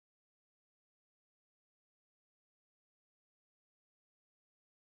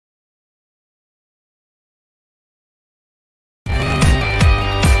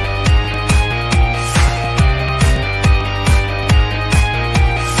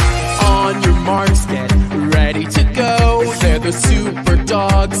the super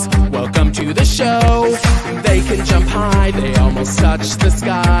dogs. Welcome to the show. They can jump high, they almost touch the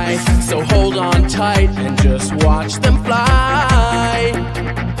sky. So hold on tight and just watch them fly.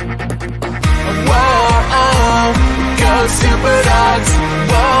 Whoa, oh, go super dogs.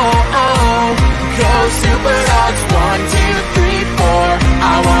 Whoa, oh, go super dogs. 1, 2, 3, 4.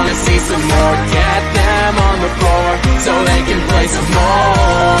 I wanna see some more. Get them on the floor so they can play some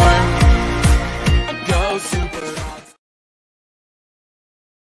more. Go super dogs.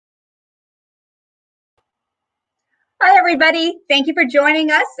 Hi, everybody. Thank you for joining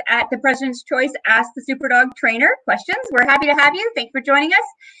us at the President's Choice Ask the SuperDog Trainer questions. We're happy to have you. Thank you for joining us.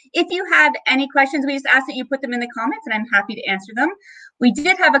 If you have any questions, we just ask that you put them in the comments, and I'm happy to answer them. We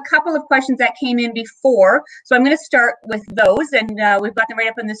did have a couple of questions that came in before, so I'm going to start with those, and we've got them right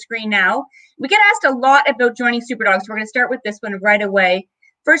up on the screen now. We get asked a lot about joining SuperDogs, so we're going to start with this one right away.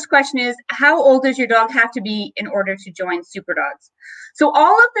 First question is, how old does your dog have to be in order to join SuperDogs? So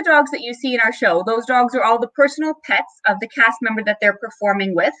all of the dogs that you see in our show, those dogs are all the personal pets of the cast member that they're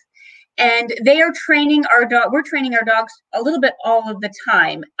performing with. And they are training our dog. We're training our dogs a little bit all of the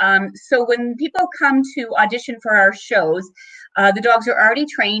time. So when people come to audition for our shows, the dogs are already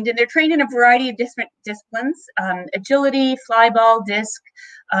trained, and they're trained in a variety of different disciplines: agility, flyball, disc,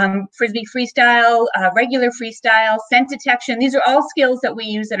 frisbee freestyle, regular freestyle, scent detection. These are all skills that we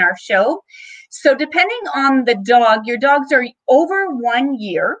use in our show. So depending on the dog, your dogs are over 1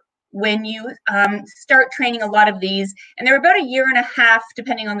 year when you start training a lot of these, and they're about 1.5 years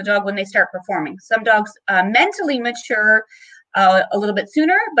depending on the dog when they start performing. Some dogs mentally mature a little bit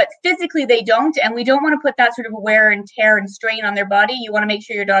sooner, but physically they don't, and we don't want to put that sort of wear and tear and strain on their body. You want to make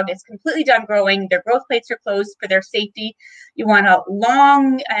sure your dog is completely done growing, their growth plates are closed for their safety. You want a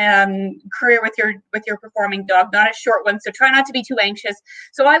long career with your performing dog, not a short one, so try not to be too anxious.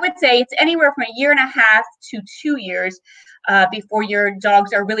 So I would say it's anywhere from 1.5 years to 2 years before your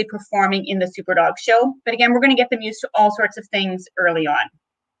dogs are really performing in the SuperDog show. But again, we're going to get them used to all sorts of things early on.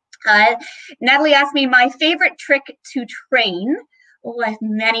 Natalie asked me my favorite trick to train. Oh, I have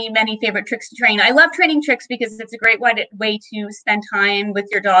many favorite tricks to train. I love training tricks because it's a great way to spend time with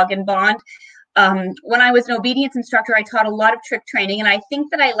your dog and bond. When I was an obedience instructor, I taught a lot of trick training, and I think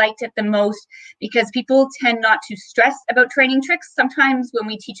that I liked it the most because people tend not to stress about training tricks. Sometimes when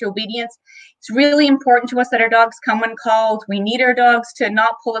we teach obedience, it's really important to us that our dogs come when called. We need our dogs to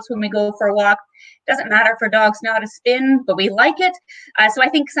not pull us when we go for a walk. It doesn't matter for dogs know how to spin, but we like it. So I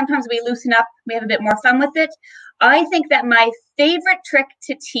think sometimes we loosen up, we have a bit more fun with it. I think that my favorite trick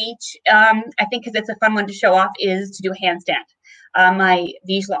to teach, I think because it's a fun one to show off, is to do a handstand. My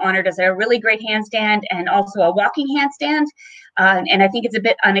Vizsla Honor does a really great handstand and also a walking handstand. And I think it's a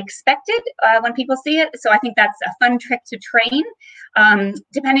bit unexpected when people see it. So I think that's a fun trick to train.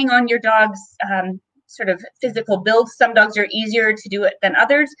 Depending on your dog's sort of physical build, some dogs are easier to do it than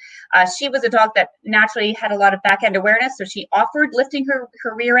others. She was a dog that naturally had a lot of back end awareness, so she offered lifting her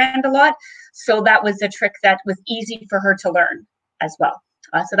rear end a lot. So that was a trick that was easy for her to learn as well.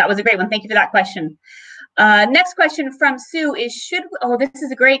 So that was a great one. Thank you for that question. Next question from Sue is, this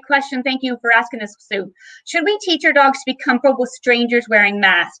is a great question. Thank you for asking this, Sue. Should we teach our dogs to be comfortable with strangers wearing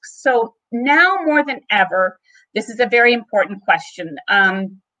masks? So now more than ever, this is a very important question.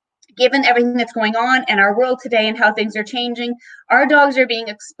 Given everything that's going on in our world today and how things are changing, our dogs are being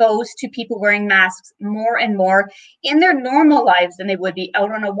exposed to people wearing masks more and more in their normal lives than they would be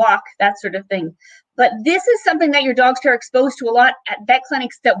out on a walk, that sort of thing. But this is something that your dogs are exposed to a lot at vet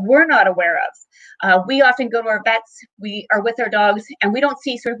clinics that we're not aware of. We often go to our vets, we are with our dogs, and we don't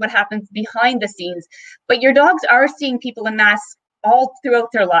see sort of what happens behind the scenes. But your dogs are seeing people in masks all throughout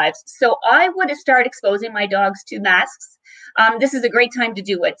their lives. So I would start exposing my dogs to masks. This is a great time to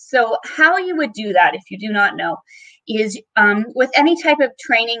do it. So how you would do that, if you do not know, is with any type of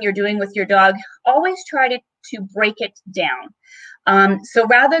training you're doing with your dog, always try to break it down. So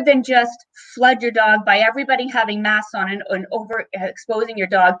rather than just flood your dog by everybody having masks on and over exposing your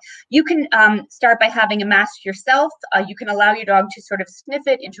dog, you can start by having a mask yourself. You can allow your dog to sort of sniff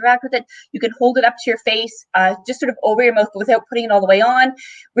it, interact with it. You can hold it up to your face, just sort of over your mouth without putting it all the way on.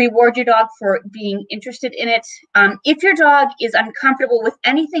 Reward your dog for being interested in it. If your dog is uncomfortable with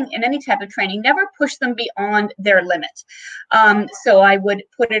anything in any type of training, never push them beyond their limit. So I would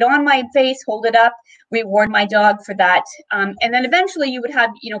put it on my face, hold it up, reward my dog for that. And then eventually you would have,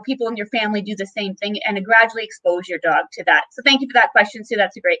 people in your family do the same thing and gradually expose your dog to that. So thank you for that question, Sue.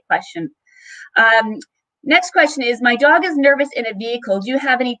 That's a great question. Next question is, my dog is nervous in a vehicle. Do you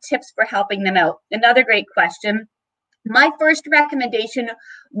have any tips for helping them out? Another great question. My first recommendation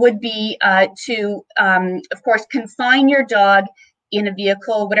would be to, of course, confine your dog in a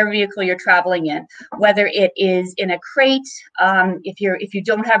vehicle, whatever vehicle you're traveling in, whether it is in a crate. If you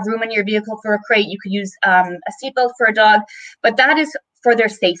don't have room in your vehicle for a crate, you could use a seatbelt for a dog, but that is for their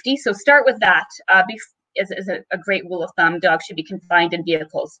safety. So start with that. Is a great rule of thumb. Dogs should be confined in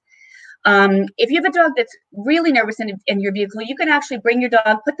vehicles. If you have a dog that's really nervous in your vehicle, you can actually bring your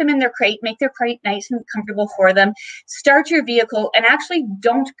dog, put them in their crate, make their crate nice and comfortable for them, start your vehicle, and actually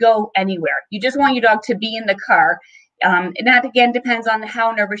don't go anywhere. You just want your dog to be in the car. And that, again, depends on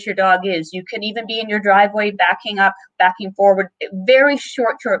how nervous your dog is. You can even be in your driveway, backing up, backing forward, very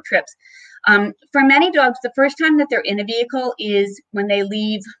short trips. For many dogs, the first time that they're in a vehicle is when they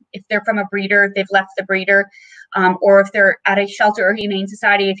leave. If they're from a breeder, they've left the breeder, or if they're at a shelter or humane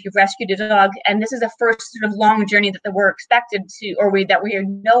society, if you've rescued a dog, and this is the first sort of long journey that we're expected to, or that we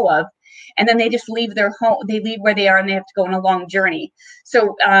know of, and then they just leave their home, they leave where they are, and they have to go on a long journey.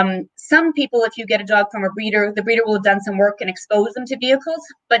 So some people, if you get a dog from a breeder, the breeder will have done some work and expose them to vehicles,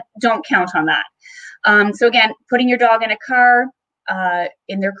 but don't count on that. So again, putting your dog in a car,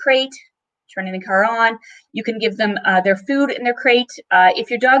 in their crate, turning the car on. You can give them their food in their crate. If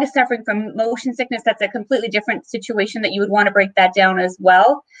your dog is suffering from motion sickness, that's a completely different situation that you would want to break that down as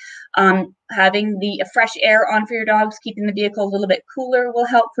well. Having the fresh air on for your dogs, keeping the vehicle a little bit cooler will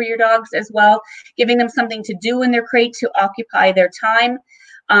help for your dogs as well. Giving them something to do in their crate to occupy their time.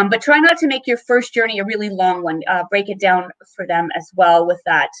 But try not to make your first journey a really long one. Break it down for them as well with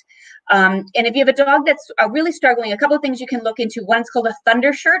that. And if you have a dog that's really struggling, a couple of things you can look into. One's called a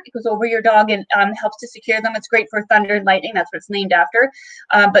thunder shirt. It goes over your dog and helps to secure them. It's great for thunder and lightning. That's what it's named after.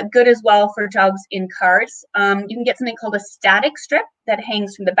 But good as well for dogs in cars. You can get something called a static strip that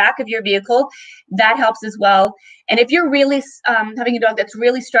hangs from the back of your vehicle. That helps as well. And if you're really having a dog that's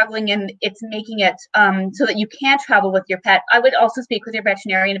really struggling and it's making it so that you can't travel with your pet, I would also speak with your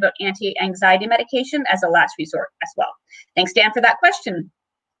veterinarian about anti-anxiety medication as a last resort as well. Thanks, Dan, for that question.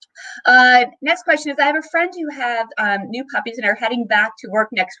 Next question is, I have a friend who have new puppies and are heading back to work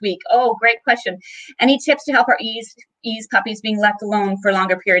next week. Oh, great question. Any tips to help her ease puppies being left alone for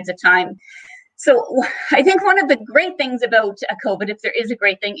longer periods of time? So I think one of the great things about COVID, if there is a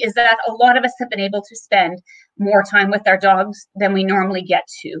great thing, is that a lot of us have been able to spend more time with our dogs than we normally get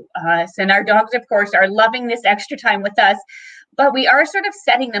to. And our dogs, of course, are loving this extra time with us, but we are sort of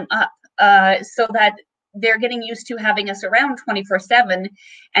setting them up so that they're getting used to having us around 24/7.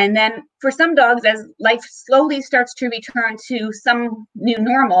 And then for some dogs, as life slowly starts to return to some new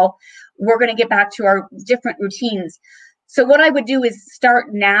normal, we're going to get back to our different routines. So what I would do is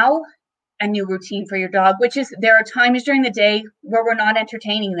start now a new routine for your dog, which is there are times during the day where we're not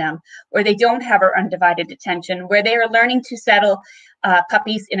entertaining them, where they don't have our undivided attention, where they are learning to settle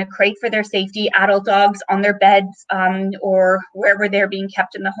puppies in a crate for their safety, adult dogs on their beds, or wherever they're being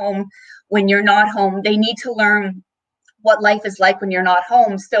kept in the home when you're not home. They need to learn what life is like when you're not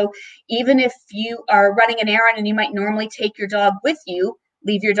home. So even if you are running an errand and you might normally take your dog with you,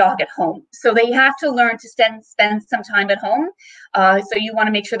 leave your dog at home. So they have to learn to spend some time at home. So you want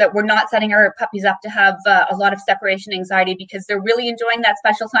to make sure that we're not setting our puppies up to have a lot of separation anxiety, because they're really enjoying that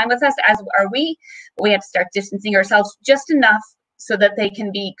special time with us, as are we. But we have to start distancing ourselves just enough so that they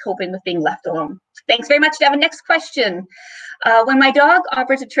can be coping with being left alone. Thanks very much, Devin. Next question. When my dog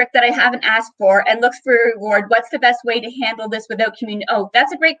offers a trick that I haven't asked for and looks for a reward, what's the best way to handle this without communicating? Oh,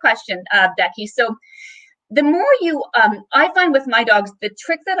 that's a great question, Becky. So the more you, I find with my dogs, the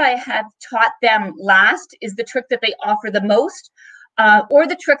trick that I have taught them last is the trick that they offer the most, or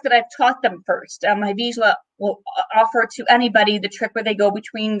the trick that I've taught them first. My Vizsla will offer to anybody the trick where they go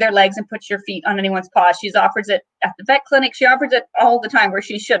between their legs and put your feet on anyone's paws. She offers it at the vet clinic. She offers it all the time where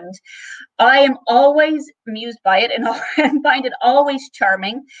she shouldn't. I am always amused by it and find it always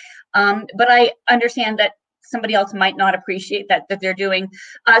charming, but I understand that somebody else might not appreciate that they're doing.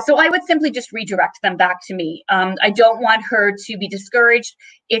 So I would simply just redirect them back to me. I don't want her to be discouraged.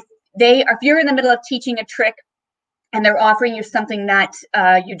 If you're in the middle of teaching a trick and they're offering you something that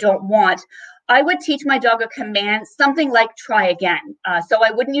you don't want, I would teach my dog a command, something like try again. So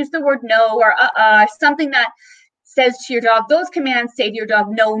I wouldn't use the word no or something that says to your dog, those commands say to your dog,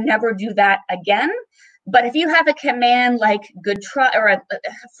 no, never do that again. But if you have a command like good try, or a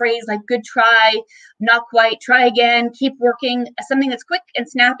phrase like good try, not quite, try again, keep working, something that's quick and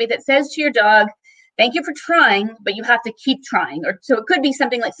snappy that says to your dog, thank you for trying, but you have to keep trying. Or so it could be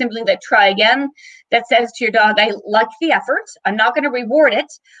something like simply like try again, that says to your dog, I like the effort. I'm not going to reward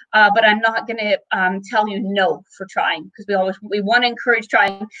it, but I'm not going to tell you no for trying, because we want to encourage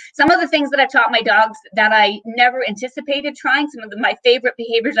trying. Some of the things that I've taught my dogs that I never anticipated trying, some of my favorite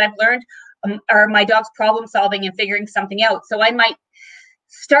behaviors I've learned are my dog's problem solving and figuring something out. So I might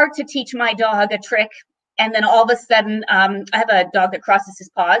start to teach my dog a trick, And then all of a sudden, I have a dog that crosses his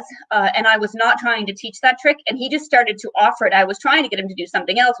paws, and I was not trying to teach that trick, and he just started to offer it. I was trying to get him to do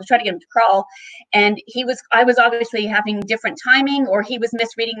something else. I was trying to get him to crawl, and I was obviously having different timing, or he was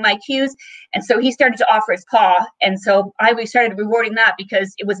misreading my cues, and so he started to offer his paw, and so we started rewarding that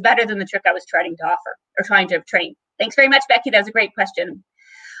because it was better than the trick I was trying to offer or trying to train. Thanks very much, Becky. That was a great question.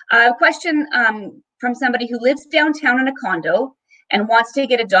 A question from somebody who lives downtown in a condo and wants to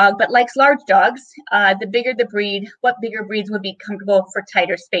get a dog, but likes large dogs. The bigger the breed, what bigger breeds would be comfortable for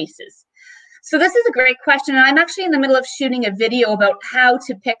tighter spaces? So this is a great question. And I'm actually in the middle of shooting a video about how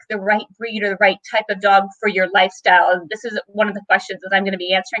to pick the right breed or the right type of dog for your lifestyle. And this is one of the questions that I'm going to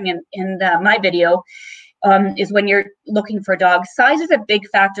be answering in my video. Is when you're looking for a dog. Size is a big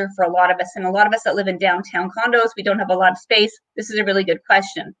factor for a lot of us, and a lot of us that live in downtown condos, we don't have a lot of space. This is a really good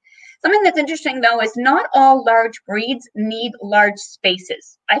question. Something that's interesting, though, is not all large breeds need large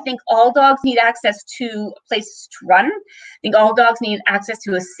spaces. I think all dogs need access to places to run. I think all dogs need access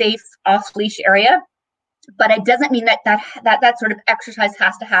to a safe off-leash area, but it doesn't mean that sort of exercise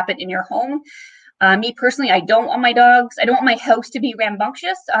has to happen in your home. Me personally, I don't want my house to be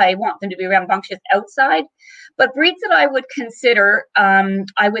rambunctious. I want them to be rambunctious outside. But breeds that I would consider,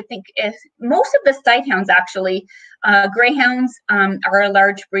 I would think if most of the sight hounds actually, greyhounds are a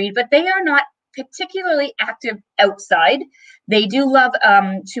large breed, but they are not particularly active outside. They do love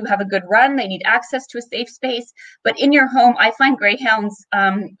to have a good run. They need access to a safe space. But in your home, I find greyhounds,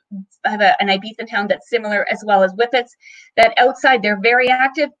 I have an Ibiza hound that's similar, as well as whippets, that outside they're very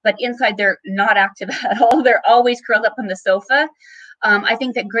active, but inside they're not active at all. They're always curled up on the sofa. I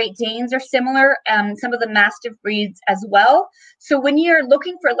think that Great Danes are similar, some of the Mastiff breeds as well. So when you're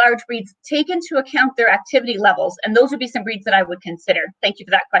looking for large breeds, take into account their activity levels, and those would be some breeds that I would consider. Thank you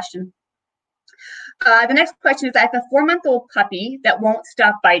for that question. The next question is, I have a 4-month-old puppy that won't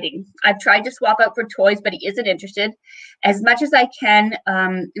stop biting. I've tried to swap out for toys, but he isn't interested. As much as I can,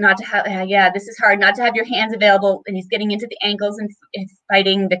 not to have, this is hard, not to have your hands available, and he's getting into the ankles and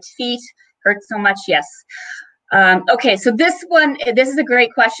biting the feet. Hurts so much, yes. Okay, so this is a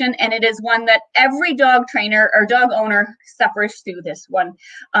great question, and it is one that every dog trainer or dog owner suffers through this one.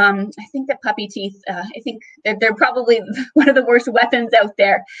 I think that puppy teeth, I think that they're probably one of the worst weapons out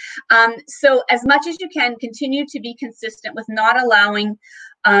there. So as much as you can, continue to be consistent with not allowing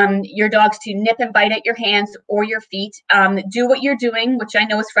your dogs to nip and bite at your hands or your feet. Do what you're doing, which I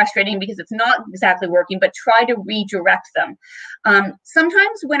know is frustrating because it's not exactly working, but try to redirect them.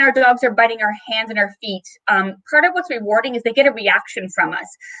 Sometimes when our dogs are biting our hands and our feet, part of what's rewarding is they get a reaction from us.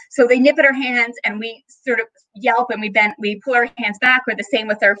 So they nip at our hands and we sort of yelp and we pull our hands back, or the same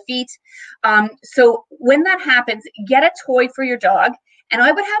with our feet. So when that happens, get a toy for your dog. And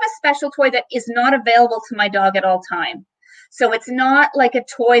I would have a special toy that is not available to my dog at all time. So it's not like a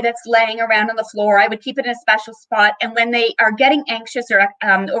toy that's laying around on the floor. I would keep it in a special spot. And when they are getting anxious or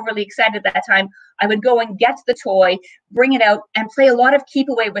overly excited at that time, I would go and get the toy, bring it out, and play a lot of keep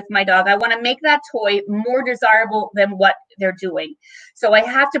away with my dog. I want to make that toy more desirable than what they're doing. So I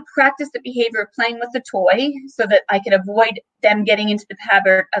have to practice the behavior of playing with the toy so that I can avoid them getting into the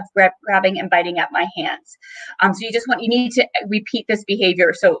habit of grabbing and biting at my hands. So you need to repeat this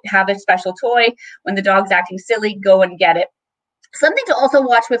behavior. So have a special toy. When the dog's acting silly, go and get it. Something to also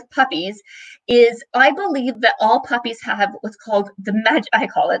watch with puppies is I believe that all puppies have what's called the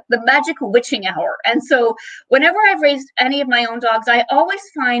magic witching hour. And so whenever I've raised any of my own dogs, I always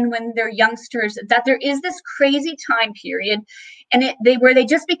find when they're youngsters that there is this crazy time period and where they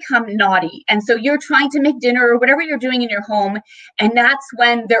just become naughty. And so you're trying to make dinner or whatever you're doing in your home, and that's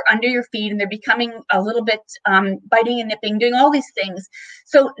when they're under your feet and they're becoming a little bit biting and nipping, doing all these things.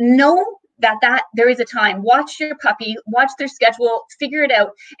 So know that there is a time. Watch your puppy, watch their schedule, figure it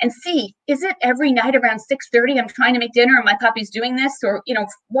out, and see, is it every night around 6:30 I'm trying to make dinner and my puppy's doing this? Or,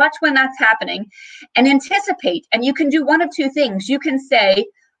 watch when that's happening and anticipate. And you can do one of two things. You can say,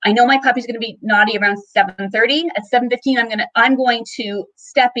 I know my puppy's going to be naughty around 7:30. At 7:15, I'm going to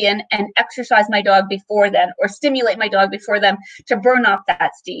step in and exercise my dog before then, or stimulate my dog before them to burn off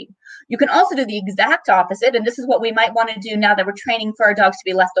that steam. You can also do the exact opposite, and this is what we might want to do now that we're training for our dogs to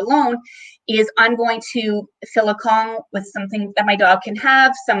be left alone, is I'm going to fill a Kong with something that my dog can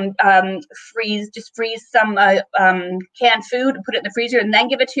have, some freeze some canned food, put it in the freezer, and then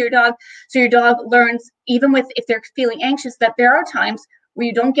give it to your dog. So your dog learns, even if they're feeling anxious, that there are times where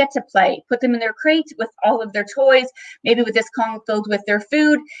you don't get to play. Put them in their crate with all of their toys, maybe with this Kong filled with their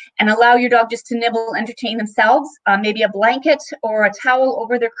food, and allow your dog just to nibble, entertain themselves, maybe a blanket or a towel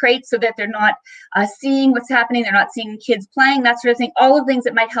over their crate so that they're not seeing what's happening, they're not seeing kids playing, that sort of thing. All of things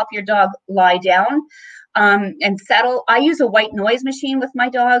that might help your dog lie down. and settle. I use a white noise machine with my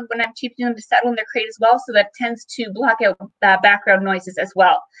dog when I'm teaching them to settle in their crate as well, so that tends to block out background noises as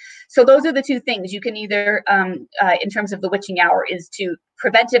well. So those are the two things. You can either, in terms of the witching hour, is to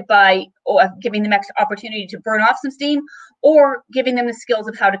prevent it by giving them extra opportunity to burn off some steam, or giving them the skills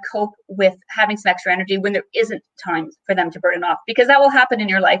of how to cope with having some extra energy when there isn't time for them to burn it off, because that will happen in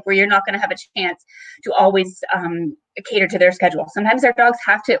your life where you're not going to have a chance to always cater to their schedule. Sometimes our dogs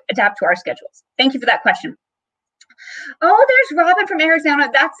have to adapt to our schedules. Thank you for that question. Oh, there's Robin from Arizona.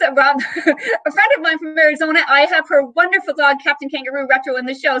 That's a friend of mine from Arizona. I have her wonderful dog, Captain Kangaroo Retro, in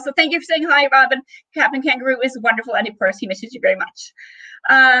the show. So thank you for saying hi, Robin. Captain Kangaroo is wonderful, and of course, he misses you very much.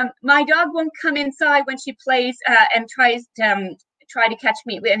 My dog won't come inside when she plays and tries to try to catch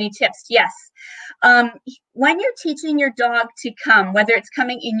me. With any tips? Yes. When you're teaching your dog to come, whether it's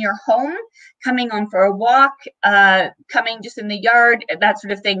coming in your home, coming on for a walk, coming just in the yard, that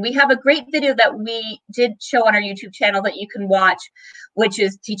sort of thing. We have a great video that we did show on our YouTube channel that you can watch, which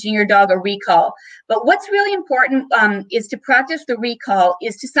is teaching your dog a recall. But what's really important is to practice the recall,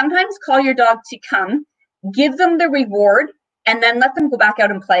 is to sometimes call your dog to come, give them the reward, and then let them go back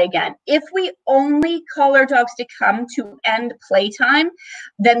out and play again. If we only call our dogs to come to end playtime,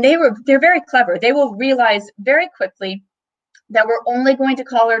 then they're very clever. They will realize very quickly that we're only going to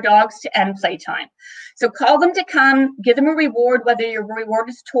call our dogs to end playtime. So call them to come, give them a reward, whether your reward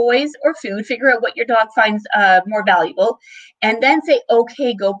is toys or food, figure out what your dog finds more valuable, and then say,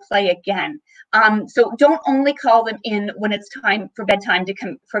 okay, go play again. So don't only call them in when it's time for bedtime to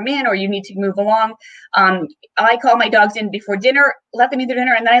come in, or you need to move along. I call my dogs in before dinner, let them eat their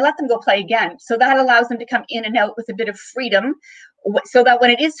dinner, and then I let them go play again. So that allows them to come in and out with a bit of freedom, so that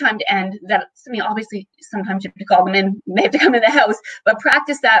when it is time to end, obviously sometimes you have to call them in, they have to come in the house, but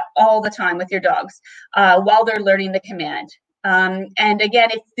practice that all the time with your dogs while they're learning the command. And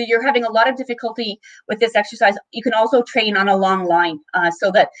again, if you're having a lot of difficulty with this exercise, you can also train on a long line so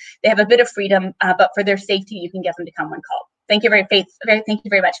that they have a bit of freedom, but for their safety, you can get them to come when called. Thank you very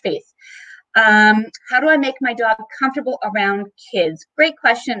much, Faith. How do I make my dog comfortable around kids? Great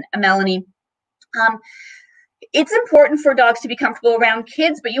question, Melanie. It's important for dogs to be comfortable around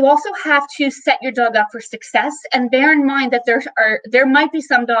kids, but you also have to set your dog up for success, and bear in mind that there might be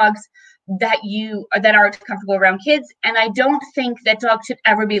some dogs that aren't comfortable around kids, and I don't think that dogs should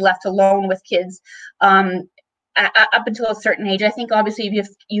ever be left alone with kids up until a certain age. I think obviously if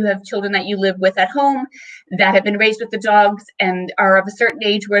you have children that you live with at home that have been raised with the dogs and are of a certain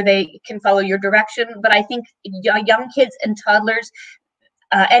age where they can follow your direction, but I think young kids and toddlers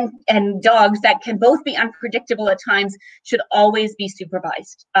and dogs that can both be unpredictable at times should always be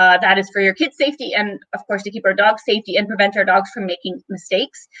supervised. That is for your kids' safety, and of course to keep our dogs' safety and prevent our dogs from making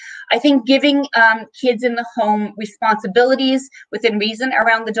mistakes. I think giving kids in the home responsibilities within reason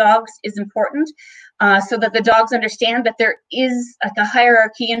around the dogs is important, so that the dogs understand that there is like a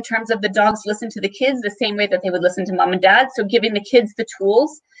hierarchy in terms of the dogs listen to the kids the same way that they would listen to mom and dad. So giving the kids the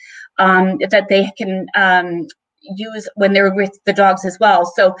tools that they can use when they're with the dogs as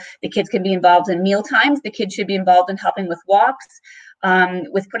well. So the kids can be involved in meal times. The kids should be involved in helping with walks,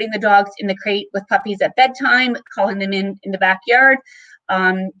 with putting the dogs in the crate with puppies at bedtime, calling them in the backyard.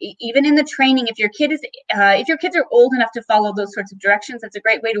 Even in the training, if your kids are old enough to follow those sorts of directions, that's a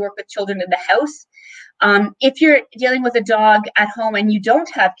great way to work with children in the house. If you're dealing with a dog at home and you don't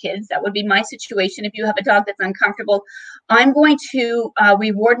have kids, that would be my situation. If you have a dog that's uncomfortable, I'm going to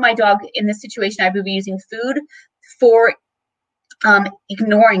reward my dog in this situation. I would be using food for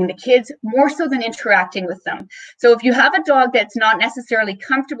ignoring the kids more so than interacting with them. So if you have a dog that's not necessarily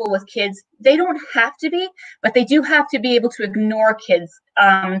comfortable with kids, they don't have to be, but they do have to be able to ignore kids.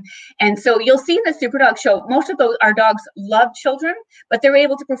 And so you'll see in the SuperDog show, most of our dogs love children, but they're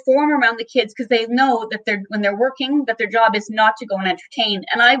able to perform around the kids because they know that when they're working, that their job is not to go and entertain.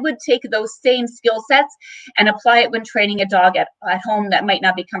 And I would take those same skill sets and apply it when training a dog at home that might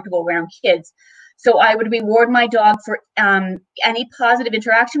not be comfortable around kids. So I would reward my dog for any positive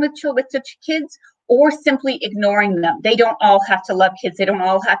interaction with such kids, or simply ignoring them. They don't all have to love kids. They don't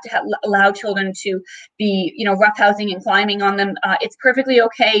all have to allow children to be, roughhousing and climbing on them. It's perfectly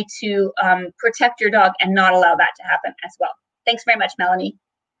okay to protect your dog and not allow that to happen as well. Thanks very much, Melanie.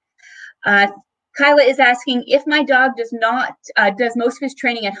 Kyla is asking, if my dog does most of his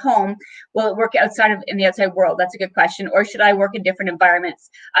training at home, will it work in the outside world? That's a good question. Or should I work in different environments?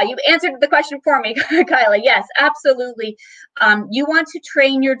 You answered the question for me, Kyla. Yes, absolutely. You want to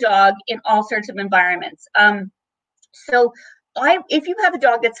train your dog in all sorts of environments. If you have a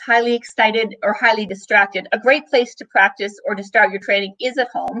dog that's highly excited or highly distracted, a great place to practice or to start your training is at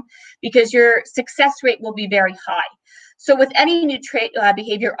home, because your success rate will be very high. So with any new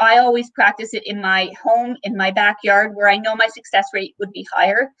behavior, I always practice it in my home, in my backyard, where I know my success rate would be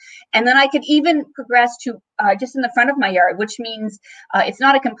higher. And then I could even progress to just in the front of my yard, which means it's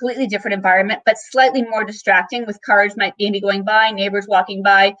not a completely different environment, but slightly more distracting, with cars might maybe going by, neighbors walking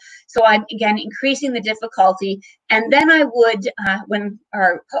by. So I'm, again, increasing the difficulty. And then I would, when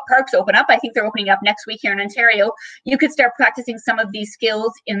our parks open up, I think they're opening up next week here in Ontario, you could start practicing some of these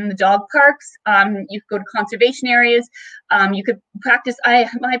skills in the dog parks. You could go to conservation areas. You could practice, I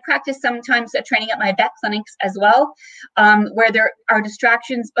practice sometimes training at my vet clinics as well, where there are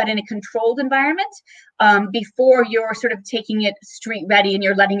distractions, but in a controlled environment, before you're sort of taking it street ready and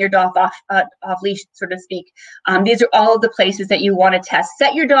you're letting your dog off leash, so to speak. These are all of the places that you want to test.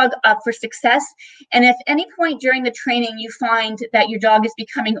 Set your dog up for success. And if any point during the training you find that your dog is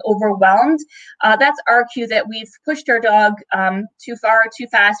becoming overwhelmed, that's our cue that we've pushed our dog too far, too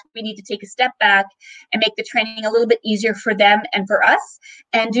fast. We need to take a step back and make the training a little bit easier for them and for us,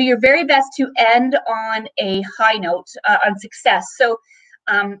 and do your very best to end on a high note, on success. So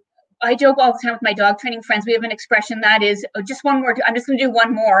I joke all the time with my dog training friends. We have an expression that is, oh, just one more. I'm just going to do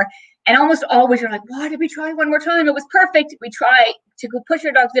one more. And almost always you're like, why did we try one more time? It was perfect. We try to go push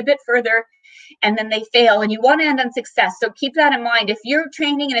our dogs a bit further, and then they fail. And you want to end on success. So keep that in mind. If you're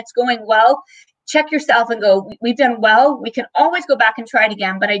training and it's going well, check yourself and go, we've done well. We can always go back and try it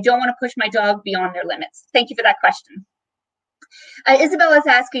again, but I don't want to push my dog beyond their limits. Thank you for that question. Isabel is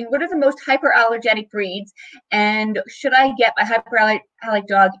asking, what are the most hyperallergenic breeds? And should I get my hyperallergenic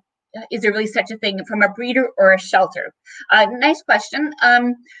dog? Is there really such a thing, from a breeder or a shelter? Nice question.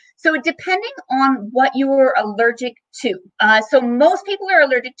 So depending on what you are allergic to. So most people are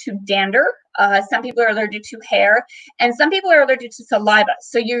allergic to dander. Some people are allergic to hair, and some people are allergic to saliva.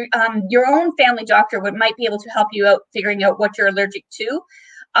 So your own family doctor might be able to help you out figuring out what you're allergic to.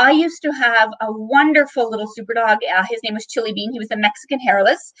 I used to have a wonderful little SuperDog. His name was Chili Bean. He was a Mexican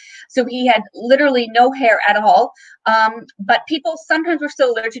hairless. So he had literally no hair at all. But people sometimes were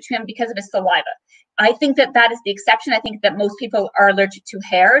still allergic to him because of his saliva. I think that that is the exception. I think that most people are allergic to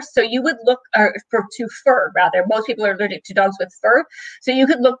hair. So you would look to fur, rather. Most people are allergic to dogs with fur. So you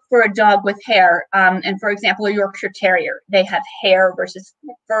could look for a dog with hair. And for example, a Yorkshire Terrier, they have hair versus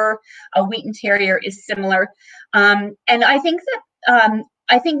fur. A Wheaten Terrier is similar. And I think that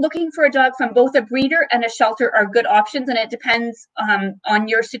I think looking for a dog from both a breeder and a shelter are good options, and it depends on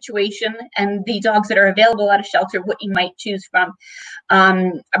your situation and the dogs that are available at a shelter, what you might choose from.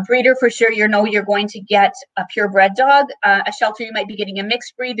 A breeder, for sure, you're going to get a purebred dog. A shelter, you might be getting a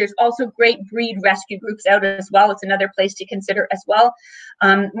mixed breed. There's also great breed rescue groups out as well. It's another place to consider as well.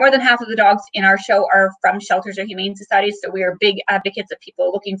 More than half of the dogs in our show are from shelters or humane societies, so we are big advocates of people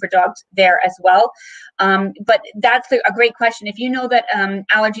looking for dogs there as well. But that's a great question. If you know that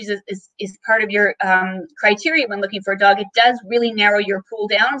allergies is part of your criteria when looking for a dog, it does really narrow your pool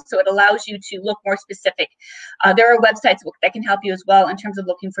down, so it allows you to look more specific. There are websites that can help you as well in terms of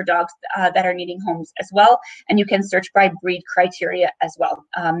looking for dogs that are needing homes as well, and you can search by breed criteria as well,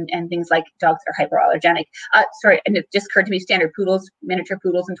 and things like dogs that are hyperallergenic. Sorry, and it just occurred to me, standard poodles, miniature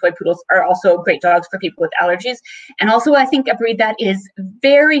poodles, and toy poodles are also great dogs for people with allergies. And also, I think a breed that is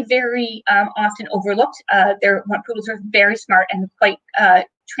very, very often overlooked. Poodles are very smart and quite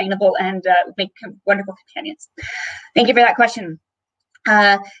trainable and make wonderful companions. Thank you for that question.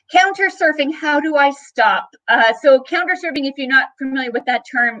 Counter surfing, how do I stop? So counter surfing, if you're not familiar with that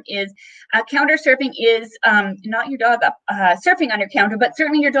term, is counter surfing is not your dog up surfing on your counter, but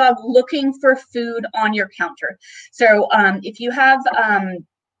certainly your dog looking for food on your counter. So if you have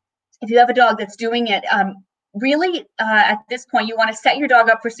a dog that's doing it, really, at this point, you want to set your dog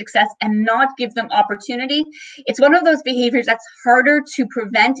up for success and not give them opportunity. It's one of those behaviors that's harder to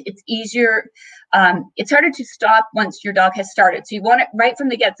prevent. It's easier. It's harder to stop once your dog has started. So you want it right from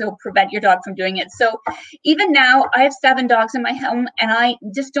the get-go, prevent your dog from doing it. So even now, I have 7 dogs in my home, and I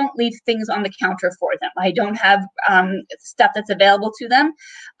just don't leave things on the counter for them. I don't have stuff that's available to them,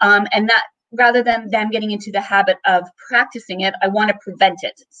 and that, rather than them getting into the habit of practicing it, I want to prevent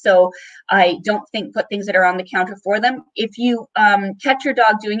it. So I don't put things that are on the counter for them. If you catch your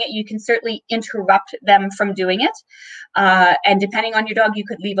dog doing it, you can certainly interrupt them from doing it. And depending on your dog, you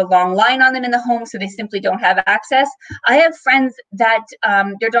could leave a long line on them in the home so they simply don't have access. I have friends that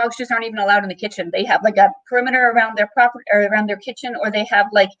their dogs just aren't even allowed in the kitchen. They have like a perimeter around their property or around their kitchen, or they have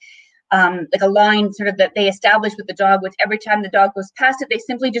like a line sort of that they establish with the dog, which every time the dog goes past it, they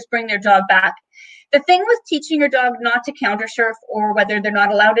simply just bring their dog back. The thing with teaching your dog not to counter surf, or whether they're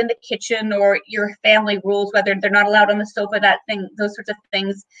not allowed in the kitchen, or your family rules, whether they're not allowed on the sofa, those sorts of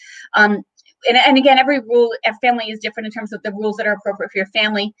things. and again, every family is different in terms of the rules that are appropriate for your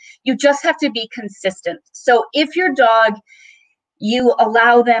family. You just have to be consistent. So if your dog, you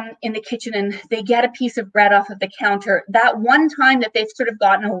allow them in the kitchen and they get a piece of bread off of the counter, that one time that they've sort of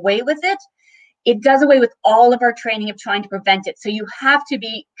gotten away with it, it does away with all of our training of trying to prevent it. So you have to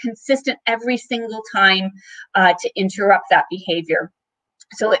be consistent every single time to interrupt that behavior.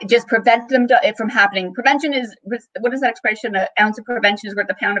 So just prevent them from happening. Prevention is, what is that expression? An ounce of prevention is worth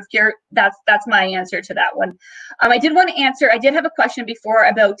a pound of cure. That's my answer to that one. I did want to answer, I did have a question before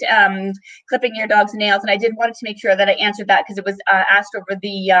about clipping your dog's nails, and I did wanted to make sure that I answered that because it was asked over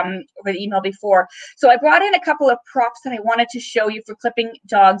the email before. So I brought in a couple of props that I wanted to show you for clipping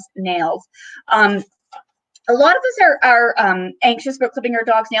dogs' nails. A lot of us are anxious about clipping our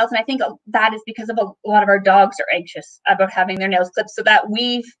dog's nails, and I think that is because of a lot of our dogs are anxious about having their nails clipped. So that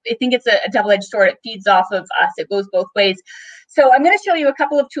I think it's a double-edged sword. It feeds off of us. It goes both ways. So I'm going to show you a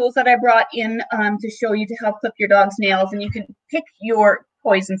couple of tools that I brought in to show you to help clip your dog's nails, and you can pick your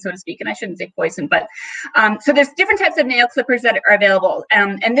poison, so to speak, and I shouldn't say poison, but so there's different types of nail clippers that are available.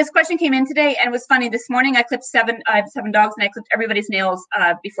 And this question came in today, and it was funny. This morning I clipped I have 7 dogs, and I clipped everybody's nails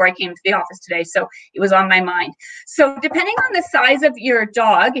before I came to the office today, so it was on my mind. So depending on the size of your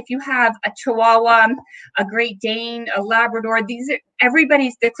dog, if you have a Chihuahua, a Great Dane, a Labrador,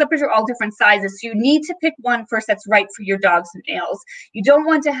 the clippers are all different sizes, so you need to pick one first that's right for your dog's nails. You don't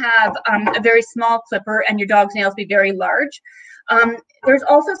want to have a very small clipper and your dog's nails be very large. There's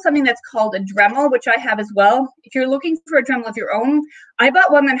also something that's called a Dremel, which I have as well. If you're looking for a Dremel of your own, I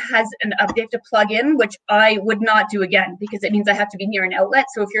bought one that has an update to plug in, which I would not do again because it means I have to be near an outlet.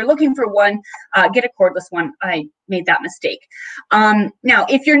 So if you're looking for one, get a cordless one. I made that mistake. Now,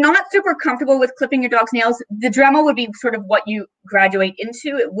 if you're not super comfortable with clipping your dog's nails, the Dremel would be sort of what you graduate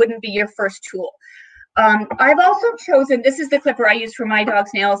into. It wouldn't be your first tool. I've also chosen, this is the clipper I use for my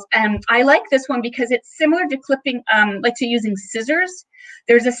dog's nails, and I like this one because it's similar to clipping, like to using scissors.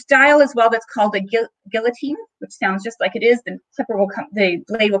 There's a style as well that's called a guillotine, which sounds just like it is. The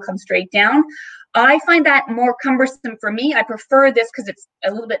blade will come straight down. I find that more cumbersome for me. I prefer this because it's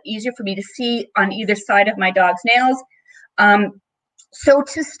a little bit easier for me to see on either side of my dog's nails. So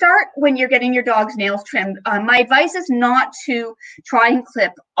to start, when you're getting your dog's nails trimmed, my advice is not to try and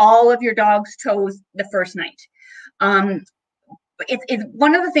clip all of your dog's toes the first night. It's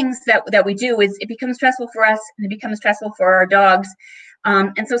one of the things that we do is it becomes stressful for us and it becomes stressful for our dogs.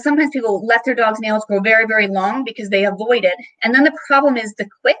 And so sometimes people let their dog's nails grow very, very long because they avoid it. And then the problem is the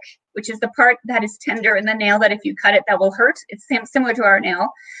quick, which is the part that is tender in the nail that if you cut it, that will hurt. It's similar to our nail.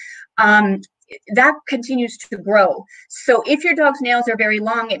 That continues to grow. So if your dog's nails are very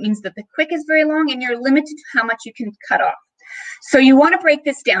long, it means that the quick is very long and you're limited to how much you can cut off. So you want to break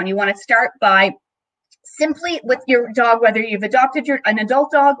this down. You want to start by simply with your dog, whether you've adopted an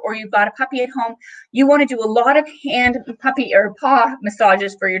adult dog or you've got a puppy at home, you want to do a lot of hand, puppy, or paw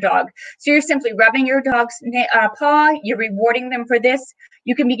massages for your dog. So you're simply rubbing your dog's paw, you're rewarding them for this.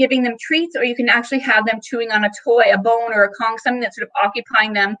 You can be giving them treats, or you can actually have them chewing on a toy, a bone or a Kong, something that's sort of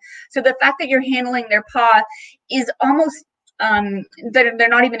occupying them. So the fact that you're handling their paw is almost they're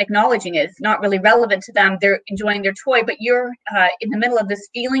not even acknowledging it. It's not really relevant to them. They're enjoying their toy, but you're in the middle of this,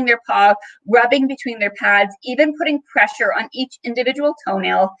 feeling their paw, rubbing between their pads, even putting pressure on each individual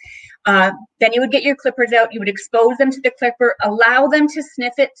toenail. Then you would get your clippers out. You would expose them to the clipper, allow them to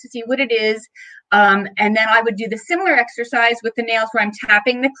sniff it to see what it is. And then I would do the similar exercise with the nails where I'm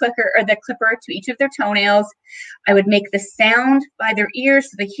tapping the clipper to each of their toenails. I would make the sound by their ears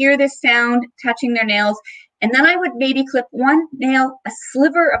so they hear this sound touching their nails. And then I would maybe clip one nail, a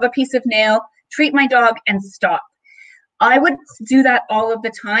sliver of a piece of nail, treat my dog, and stop. I would do that all of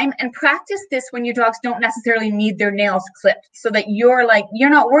the time and practice this when your dogs don't necessarily need their nails clipped, so that you're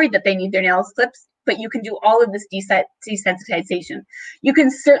not worried that they need their nails clipped, but you can do all of this desensitization. You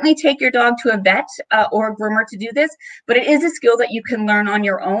can certainly take your dog to a vet or a groomer to do this, but it is a skill that you can learn on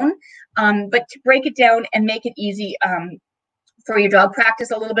your own. But to break it down and make it easy for your dog, practice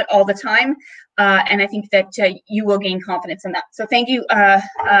a little bit all the time, and I think that you will gain confidence in that. So thank you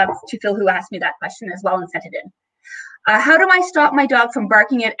to Phil, who asked me that question as well and sent it in. How do I stop my dog from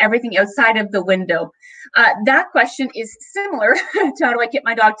barking at everything outside of the window? That question is similar to how do I get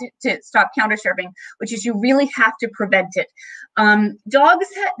my dog to stop counter surfing, which is you really have to prevent it. Dogs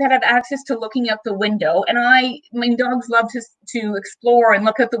that have access to looking out the window, and I mean, dogs love to explore and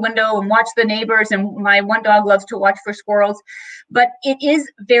look out the window and watch the neighbors, and my one dog loves to watch for squirrels, but it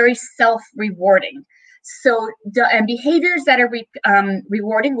is very self-rewarding. So and behaviors that are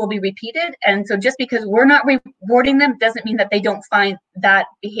rewarding will be repeated. And so just because we're not rewarding them doesn't mean that they don't find that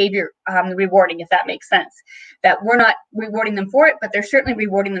behavior rewarding, if that makes sense. That we're not rewarding them for it, but they're certainly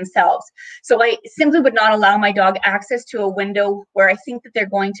rewarding themselves. So I simply would not allow my dog access to a window where I think that they're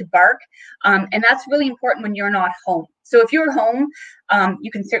going to bark. And that's really important when you're not home. So if you're home,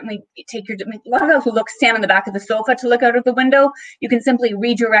 you can certainly take a lot of those who stand on the back of the sofa to look out of the window. You can simply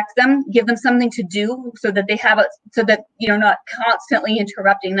redirect them, give them something to do so that they have so that you're not constantly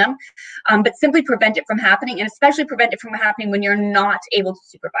interrupting them, but simply prevent it from happening, and especially prevent it from happening when you're not able to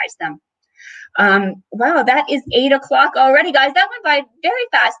supervise them. Wow, that is 8 o'clock already, guys. That went by very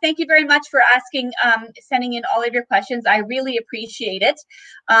fast. Thank you very much for asking, sending in all of your questions. I really appreciate it.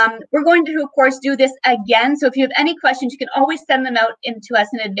 We're going to, of course, do this again. So if you have any questions, you can always send them out into us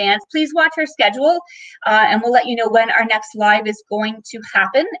in advance. Please watch our schedule, and we'll let you know when our next live is going to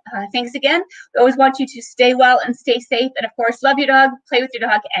happen. Thanks again. We always want you to stay well and stay safe. And of course, love your dog, play with your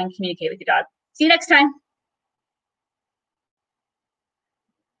dog, and communicate with your dog. See you next time.